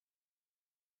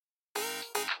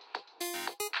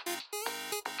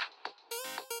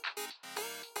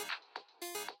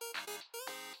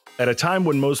At a time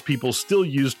when most people still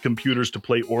used computers to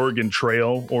play Oregon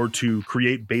Trail or to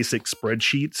create basic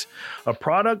spreadsheets, a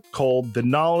product called the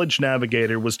Knowledge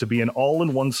Navigator was to be an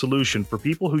all-in-one solution for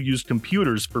people who used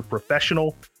computers for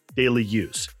professional daily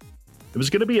use. It was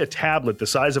going to be a tablet the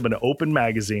size of an open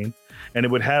magazine, and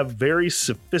it would have very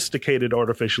sophisticated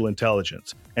artificial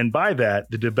intelligence. And by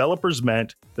that, the developers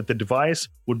meant that the device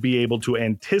would be able to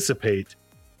anticipate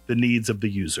the needs of the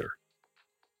user.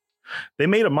 They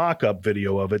made a mock-up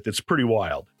video of it that's pretty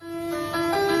wild.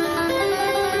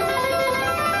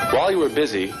 While you were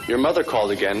busy, your mother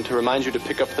called again to remind you to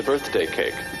pick up the birthday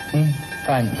cake.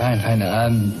 Fine.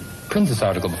 Print this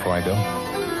article before I go.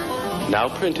 Now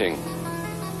printing.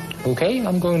 Okay,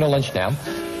 I'm going to lunch now.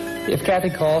 If Kathy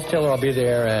calls, tell her I'll be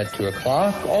there at 2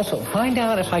 o'clock. Also, find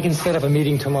out if I can set up a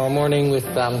meeting tomorrow morning with,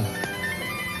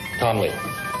 Tom Lee.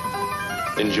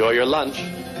 Enjoy your lunch.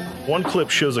 One clip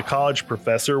shows a college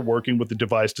professor working with the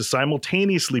device to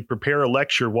simultaneously prepare a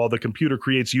lecture while the computer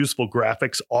creates useful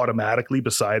graphics automatically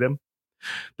beside him.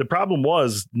 The problem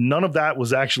was, none of that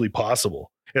was actually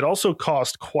possible. It also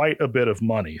cost quite a bit of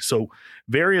money, so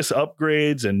various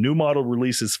upgrades and new model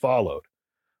releases followed.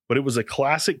 But it was a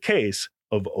classic case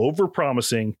of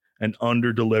overpromising and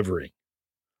under-delivering.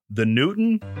 The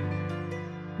Newton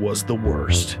was the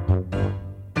worst.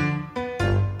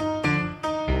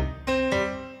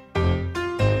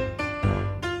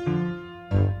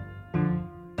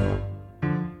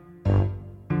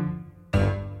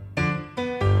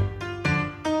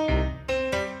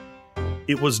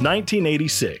 It was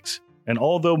 1986, and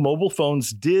although mobile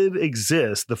phones did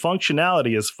exist, the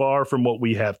functionality is far from what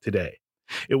we have today.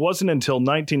 It wasn't until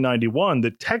 1991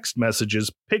 that text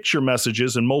messages, picture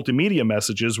messages, and multimedia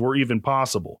messages were even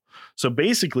possible. So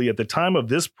basically, at the time of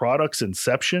this product's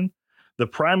inception, the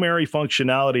primary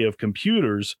functionality of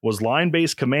computers was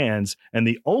line-based commands, and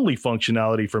the only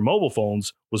functionality for mobile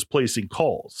phones was placing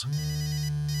calls.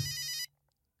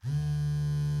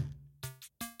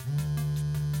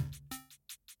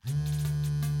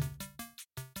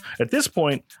 At this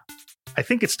point, I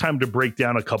think it's time to break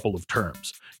down a couple of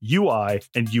terms, UI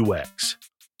and UX.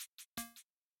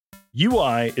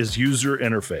 UI is user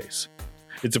interface.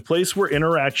 It's a place where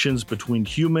interactions between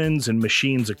humans and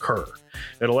machines occur.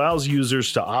 It allows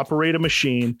users to operate a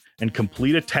machine and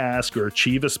complete a task or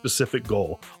achieve a specific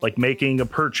goal, like making a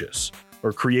purchase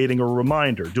or creating a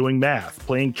reminder, doing math,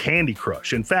 playing Candy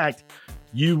Crush. In fact,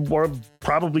 you are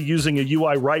probably using a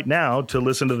UI right now to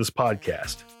listen to this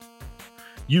podcast.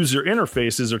 User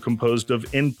interfaces are composed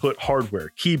of input hardware,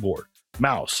 keyboard,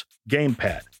 mouse,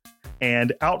 gamepad,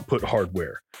 and output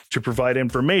hardware to provide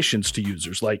informations to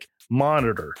users like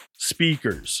monitor,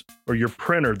 speakers, or your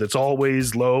printer that's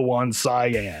always low on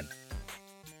cyan.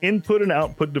 Input and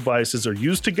output devices are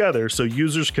used together so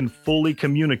users can fully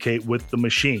communicate with the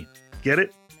machine. Get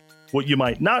it? What you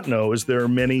might not know is there are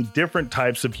many different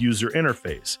types of user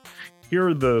interface. Here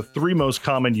are the three most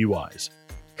common UIs: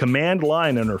 command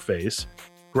line interface,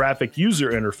 graphic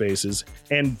user interfaces,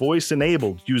 and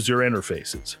voice-enabled user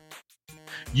interfaces.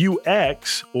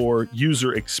 UX, or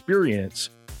user experience,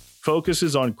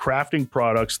 focuses on crafting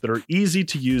products that are easy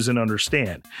to use and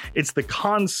understand. It's the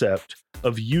concept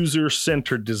of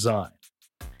user-centered design.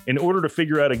 In order to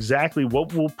figure out exactly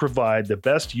what will provide the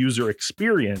best user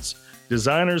experience,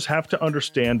 designers have to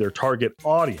understand their target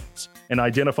audience and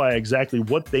identify exactly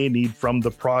what they need from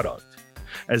the product.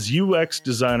 As UX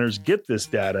designers get this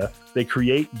data, they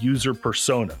create user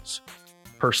personas.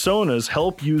 Personas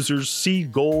help users see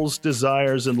goals,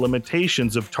 desires, and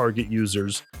limitations of target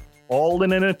users, all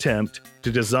in an attempt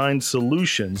to design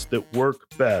solutions that work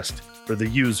best for the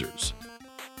users.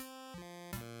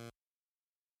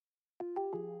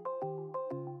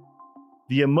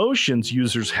 The emotions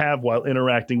users have while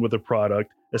interacting with a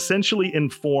product essentially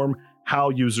inform how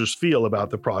users feel about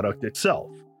the product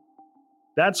itself.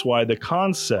 That's why the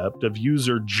concept of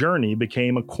user journey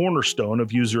became a cornerstone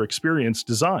of user experience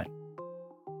design.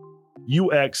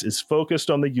 UX is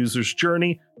focused on the user's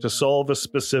journey to solve a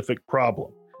specific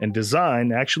problem, and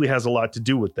design actually has a lot to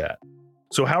do with that.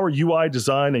 So how are UI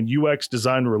design and UX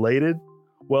design related?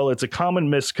 Well, it's a common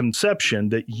misconception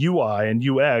that UI and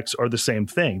UX are the same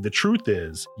thing. The truth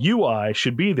is, UI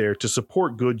should be there to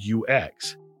support good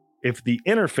UX. If the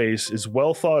interface is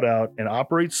well thought out and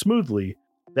operates smoothly,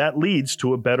 that leads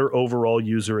to a better overall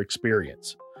user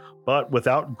experience. But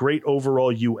without great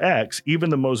overall UX, even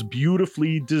the most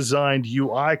beautifully designed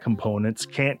UI components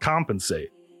can't compensate.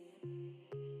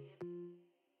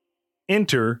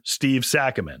 Enter Steve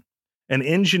Sackerman, an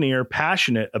engineer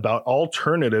passionate about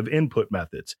alternative input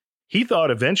methods. He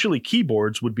thought eventually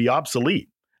keyboards would be obsolete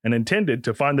and intended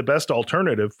to find the best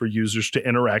alternative for users to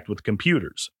interact with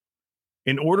computers.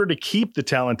 In order to keep the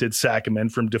talented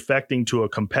Sackerman from defecting to a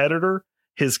competitor,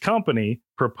 his company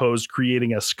proposed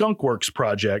creating a skunkworks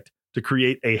project to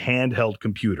create a handheld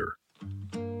computer,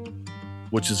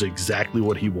 which is exactly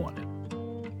what he wanted.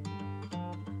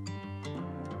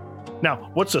 Now,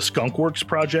 what's a skunkworks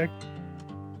project?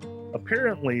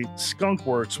 Apparently,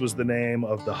 Skunkworks was the name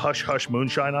of the Hush Hush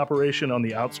Moonshine operation on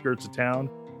the outskirts of town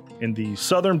in the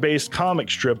southern-based comic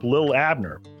strip Lil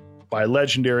Abner by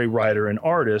legendary writer and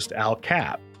artist Al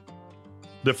Capp.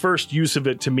 The first use of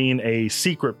it to mean a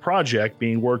secret project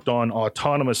being worked on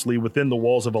autonomously within the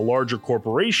walls of a larger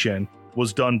corporation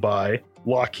was done by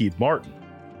Lockheed Martin.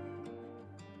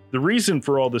 The reason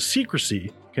for all the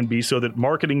secrecy can be so that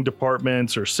marketing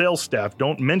departments or sales staff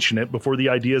don't mention it before the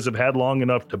ideas have had long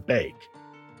enough to bake.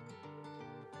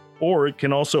 Or it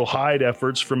can also hide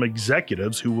efforts from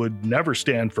executives who would never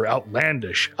stand for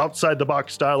outlandish,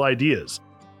 outside-the-box style ideas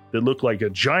that look like a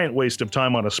giant waste of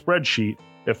time on a spreadsheet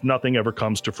if nothing ever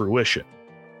comes to fruition.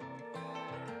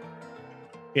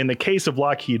 In the case of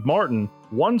Lockheed Martin,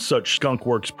 one such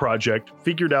skunkworks project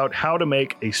figured out how to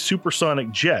make a supersonic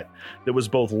jet that was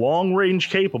both long-range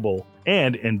capable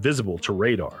and invisible to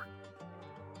radar.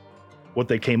 What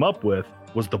they came up with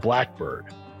was the Blackbird.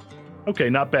 Okay,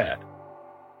 not bad.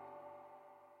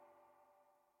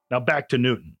 Now back to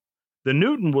Newton. The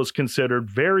Newton was considered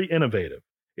very innovative.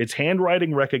 Its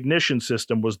handwriting recognition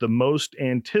system was the most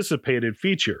anticipated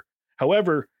feature.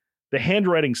 However, the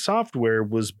handwriting software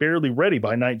was barely ready by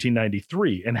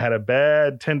 1993 and had a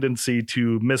bad tendency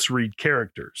to misread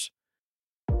characters.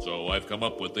 So I've come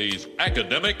up with these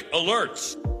academic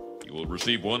alerts. You will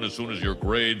receive one as soon as your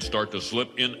grades start to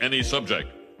slip in any subject.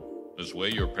 This way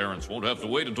your parents won't have to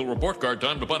wait until report card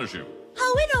time to punish you.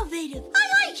 How innovative!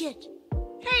 I like it!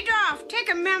 Hey, Dolph,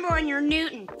 take a memo on your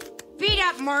Newton. Beat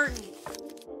up Martin.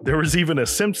 There was even a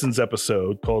Simpsons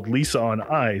episode called Lisa on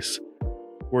Ice,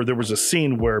 where there was a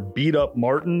scene where Beat Up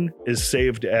Martin is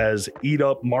saved as Eat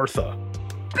Up Martha.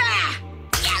 Bah!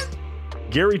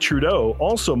 Gary Trudeau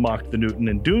also mocked the Newton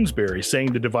in Doonesbury,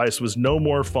 saying the device was no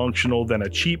more functional than a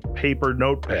cheap paper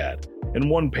notepad. In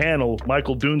one panel,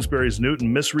 Michael Doonesbury's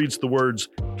Newton misreads the words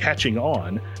catching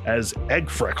on as egg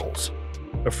freckles,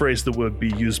 a phrase that would be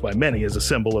used by many as a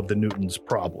symbol of the Newton's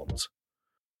problems.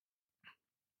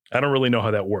 I don't really know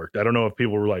how that worked. I don't know if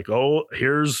people were like, oh,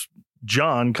 here's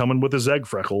John coming with his egg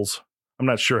freckles. I'm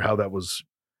not sure how that was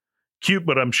cute,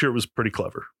 but I'm sure it was pretty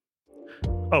clever.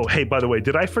 Oh, hey, by the way,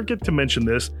 did I forget to mention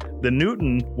this? The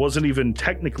Newton wasn't even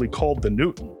technically called the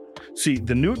Newton. See,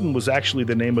 the Newton was actually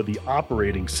the name of the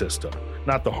operating system,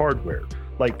 not the hardware,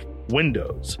 like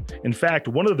Windows. In fact,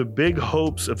 one of the big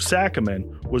hopes of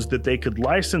Sackerman was that they could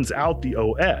license out the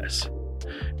OS.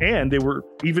 And they were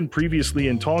even previously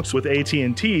in talks with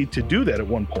AT&T to do that at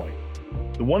one point.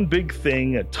 The one big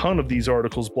thing a ton of these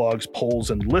articles, blogs,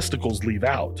 polls, and listicles leave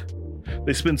out.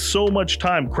 They spend so much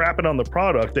time crapping on the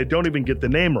product they don't even get the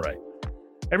name right.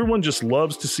 Everyone just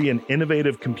loves to see an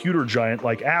innovative computer giant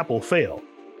like Apple fail.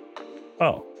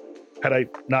 Oh, had I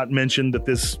not mentioned that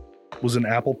this was an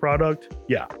Apple product?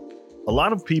 Yeah. A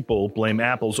lot of people blame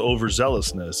Apple's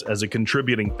overzealousness as a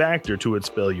contributing factor to its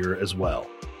failure as well.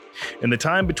 In the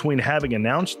time between having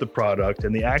announced the product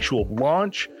and the actual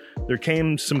launch, there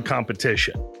came some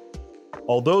competition.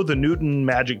 Although the Newton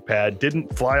Magic Pad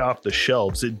didn't fly off the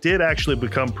shelves, it did actually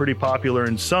become pretty popular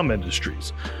in some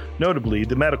industries, notably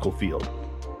the medical field.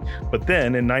 But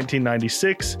then in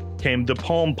 1996 came the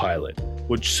Palm Pilot,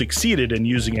 which succeeded in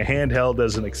using a handheld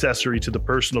as an accessory to the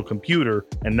personal computer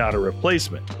and not a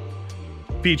replacement.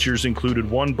 Features included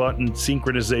one-button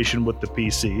synchronization with the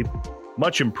PC,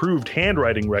 much improved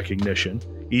handwriting recognition,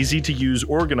 easy-to-use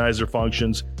organizer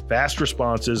functions, fast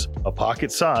responses, a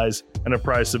pocket size, and a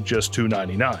price of just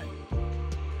 $2.99.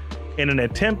 In an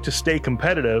attempt to stay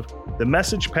competitive, the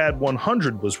MessagePad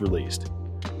 100 was released.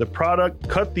 The product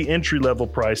cut the entry-level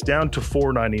price down to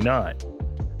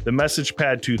 $4.99. The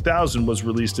MessagePad 2000 was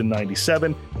released in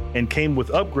 '97 and came with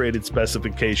upgraded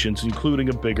specifications, including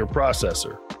a bigger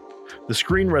processor. The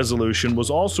screen resolution was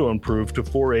also improved to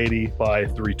 480 by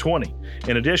 320.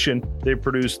 In addition, they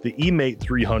produced the eMate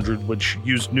 300, which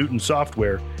used Newton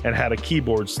software and had a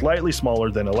keyboard slightly smaller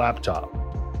than a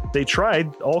laptop. They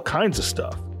tried all kinds of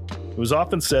stuff. It was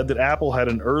often said that Apple had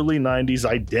an early 90s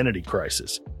identity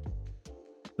crisis.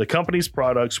 The company's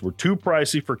products were too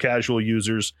pricey for casual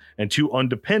users and too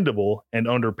undependable and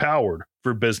underpowered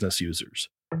for business users.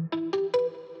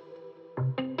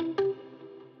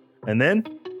 And then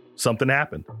something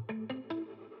happened.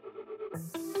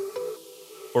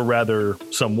 Or rather,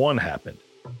 someone happened.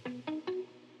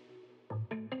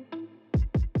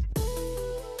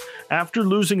 After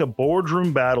losing a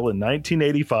boardroom battle in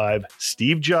 1985,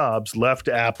 Steve Jobs left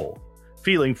Apple,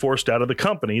 feeling forced out of the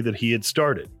company that he had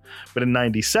started. But in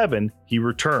 97, he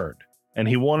returned, and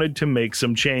he wanted to make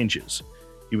some changes.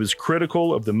 He was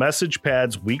critical of the message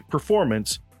pad's weak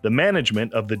performance, the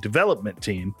management of the development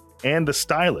team, and the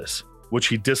stylus, which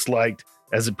he disliked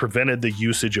as it prevented the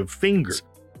usage of fingers.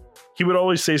 He would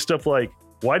always say stuff like,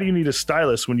 "Why do you need a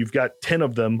stylus when you've got 10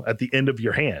 of them at the end of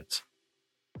your hands?"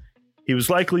 He was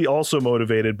likely also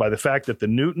motivated by the fact that the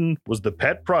Newton was the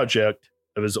pet project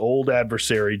of his old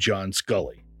adversary, John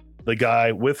Sculley, the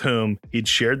guy with whom he'd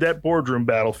shared that boardroom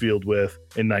battlefield with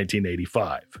in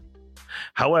 1985.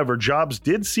 However, Jobs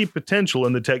did see potential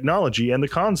in the technology and the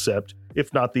concept,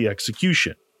 if not the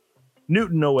execution.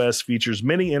 Newton OS features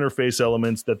many interface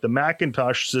elements that the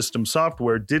Macintosh system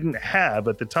software didn't have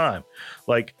at the time,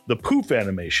 like the poof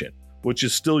animation, which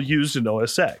is still used in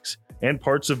OS X, and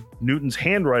parts of Newton's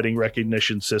handwriting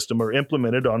recognition system are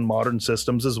implemented on modern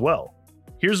systems as well.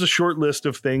 Here's a short list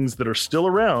of things that are still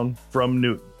around from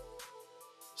Newton.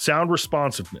 Sound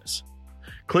responsiveness.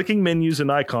 Clicking menus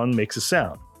and icons makes a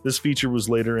sound. This feature was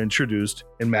later introduced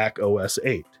in Mac OS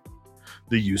 8.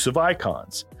 The use of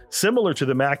icons. Similar to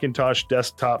the Macintosh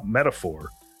desktop metaphor,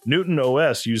 Newton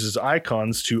OS uses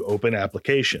icons to open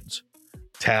applications.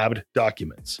 Tabbed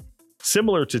documents.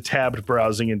 Similar to tabbed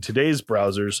browsing in today's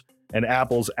browsers and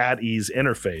Apple's At Ease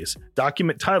interface,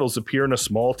 document titles appear in a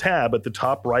small tab at the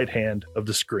top right hand of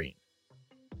the screen.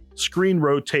 Screen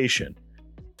rotation.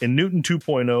 In Newton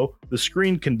 2.0, the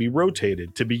screen can be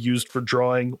rotated to be used for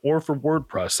drawing or for word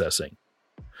processing.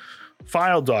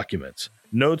 File documents.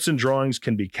 Notes and drawings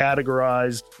can be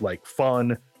categorized like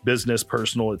fun, business,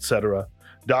 personal, etc.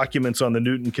 Documents on the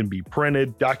Newton can be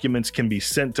printed. Documents can be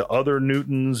sent to other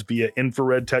Newtons via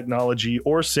infrared technology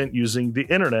or sent using the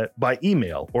internet by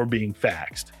email or being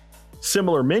faxed.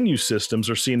 Similar menu systems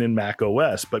are seen in Mac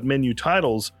OS, but menu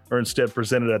titles are instead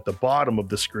presented at the bottom of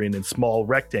the screen in small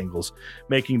rectangles,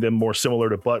 making them more similar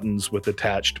to buttons with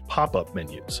attached pop-up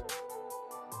menus.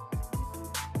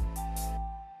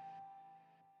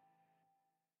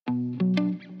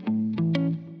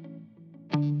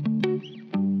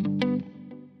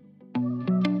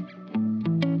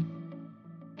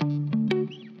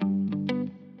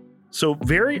 So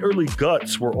very early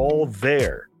guts were all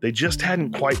there. They just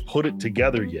hadn't quite put it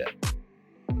together yet.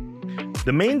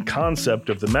 The main concept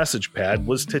of the message pad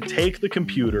was to take the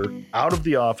computer out of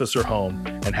the office or home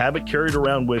and have it carried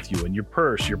around with you in your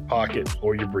purse, your pocket,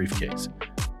 or your briefcase.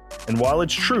 And while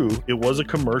it's true, it was a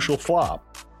commercial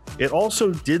flop, it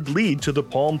also did lead to the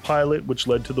Palm Pilot, which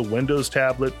led to the Windows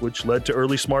tablet, which led to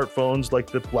early smartphones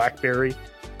like the BlackBerry.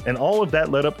 And all of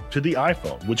that led up to the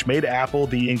iPhone, which made Apple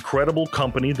the incredible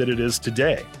company that it is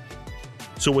today.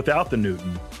 So without the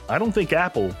Newton, I don't think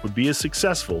Apple would be as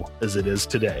successful as it is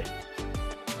today.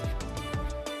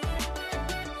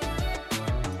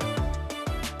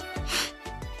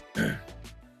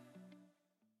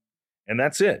 And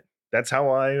that's it. That's how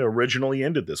I originally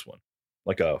ended this one,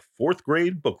 like a fourth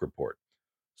grade book report.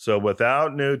 So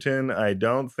without Newton, I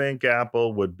don't think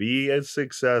Apple would be as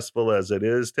successful as it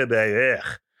is today.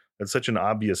 Ugh. That's such an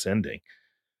obvious ending.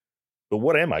 But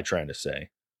what am I trying to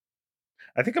say?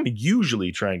 I think I'm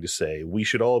usually trying to say we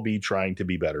should all be trying to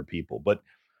be better people, but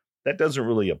that doesn't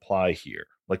really apply here.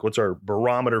 Like, what's our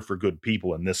barometer for good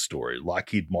people in this story?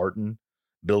 Lockheed Martin?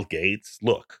 Bill Gates?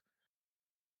 Look.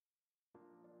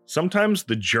 Sometimes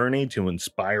the journey to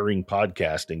inspiring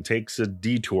podcasting takes a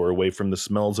detour away from the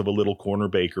smells of a little corner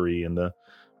bakery and the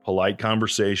polite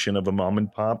conversation of a mom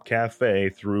and pop cafe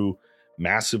through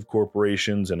massive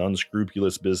corporations and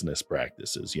unscrupulous business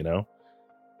practices, you know?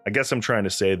 I guess I'm trying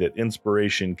to say that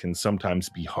inspiration can sometimes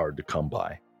be hard to come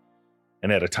by.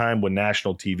 And at a time when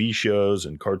national TV shows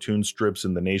and cartoon strips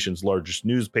in the nation's largest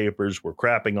newspapers were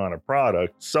crapping on a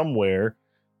product, somewhere,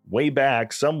 way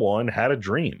back, someone had a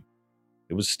dream.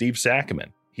 It was Steve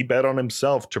Sackerman. He bet on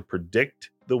himself to predict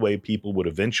the way people would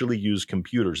eventually use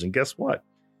computers, and guess what?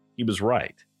 He was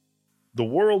right. The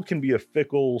world can be a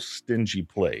fickle, stingy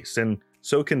place, and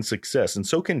so can success, and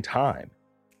so can time.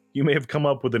 You may have come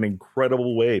up with an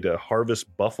incredible way to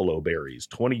harvest buffalo berries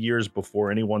 20 years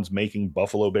before anyone's making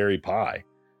buffalo berry pie.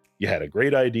 You had a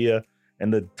great idea,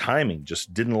 and the timing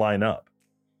just didn't line up.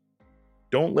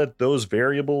 Don't let those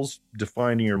variables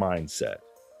define your mindset.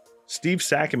 Steve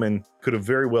Sackerman could have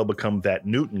very well become that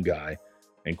Newton guy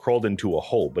and crawled into a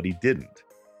hole, but he didn't.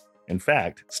 In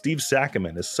fact, Steve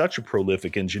Sackerman is such a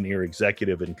prolific engineer,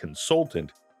 executive, and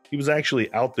consultant, he was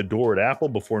actually out the door at Apple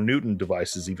before Newton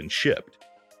devices even shipped.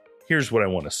 Here's what I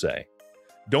want to say.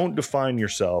 Don't define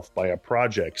yourself by a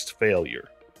project's failure.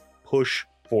 Push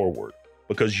forward,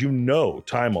 because you know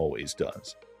time always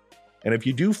does. And if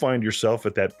you do find yourself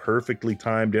at that perfectly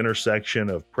timed intersection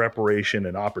of preparation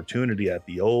and opportunity at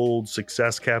the old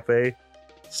Success Cafe,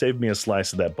 save me a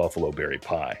slice of that buffalo berry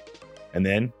pie, and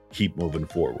then keep moving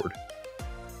forward.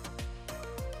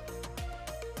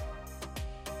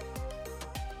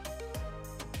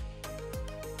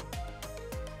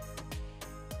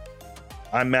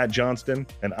 I'm Matt Johnston,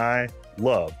 and I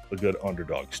love a good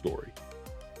underdog story.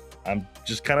 I'm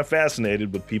just kind of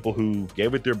fascinated with people who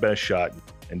gave it their best shot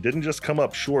and didn't just come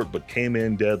up short, but came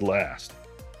in dead last.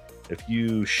 If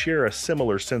you share a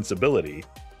similar sensibility,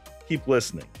 keep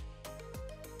listening.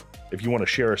 If you want to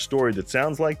share a story that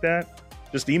sounds like that,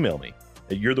 just email me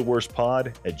at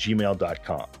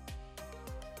you'retheworstpod@gmail.com.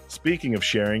 Speaking of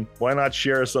sharing, why not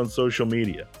share us on social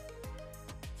media?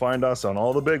 Find us on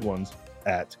all the big ones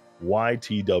at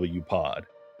YTW Pod.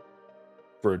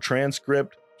 For a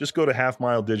transcript, just go to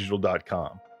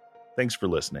halfmiledigital.com. Thanks for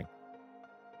listening.